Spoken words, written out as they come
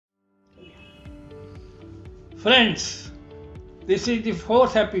Friends, this is the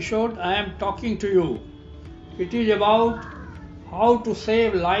fourth episode I am talking to you. It is about how to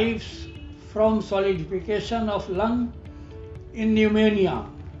save lives from solidification of lung in pneumonia.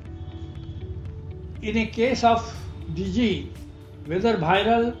 In a case of disease, whether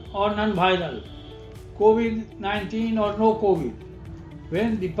viral or non-viral, COVID-19 or no COVID,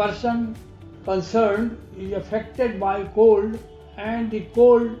 when the person concerned is affected by cold and the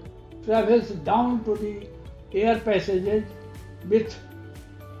cold travels down to the air passages with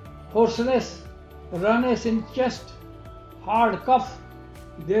hoarseness, runners in chest, hard cough,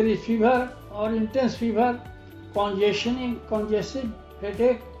 there is fever or intense fever, congestive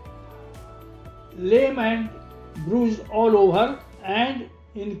headache, lame and bruised all over, and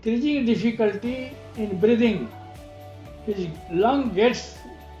increasing difficulty in breathing. His lung gets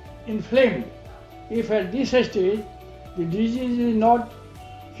inflamed. If at this stage the disease is not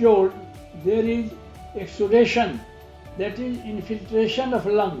cured, there is exudation, that is infiltration of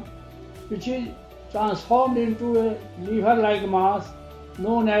lung, which is transformed into a liver-like mass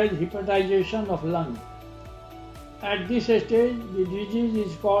known as hepatization of lung. At this stage, the disease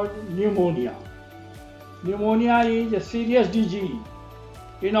is called pneumonia. Pneumonia is a serious disease.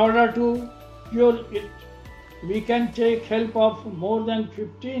 In order to cure it, we can take help of more than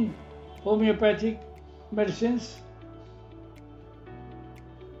 15 homeopathic medicines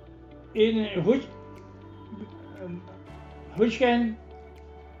in which can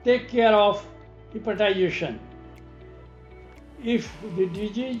take care of hepatization. If the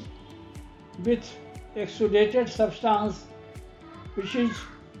disease with exudated substance, which is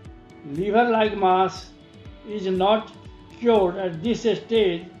liver-like mass, is not cured at this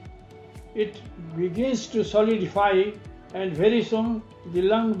stage, it begins to solidify, and very soon the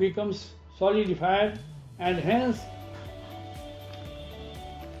lung becomes solidified and hence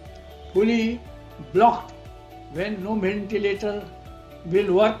fully blocked, when no ventilator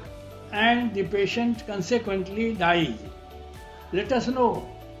will work and the patient consequently dies. Let us know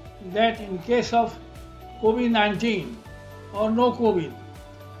that in case of COVID-19 or no COVID,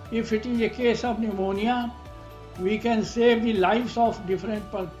 if it is a case of pneumonia, we can save the lives of different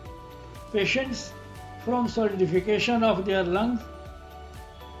patients from solidification of their lungs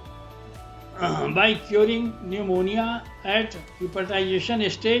by curing pneumonia at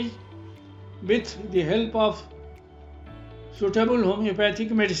hepatization stage with the help of suitable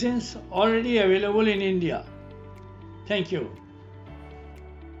homeopathic medicines already available in India. Thank you.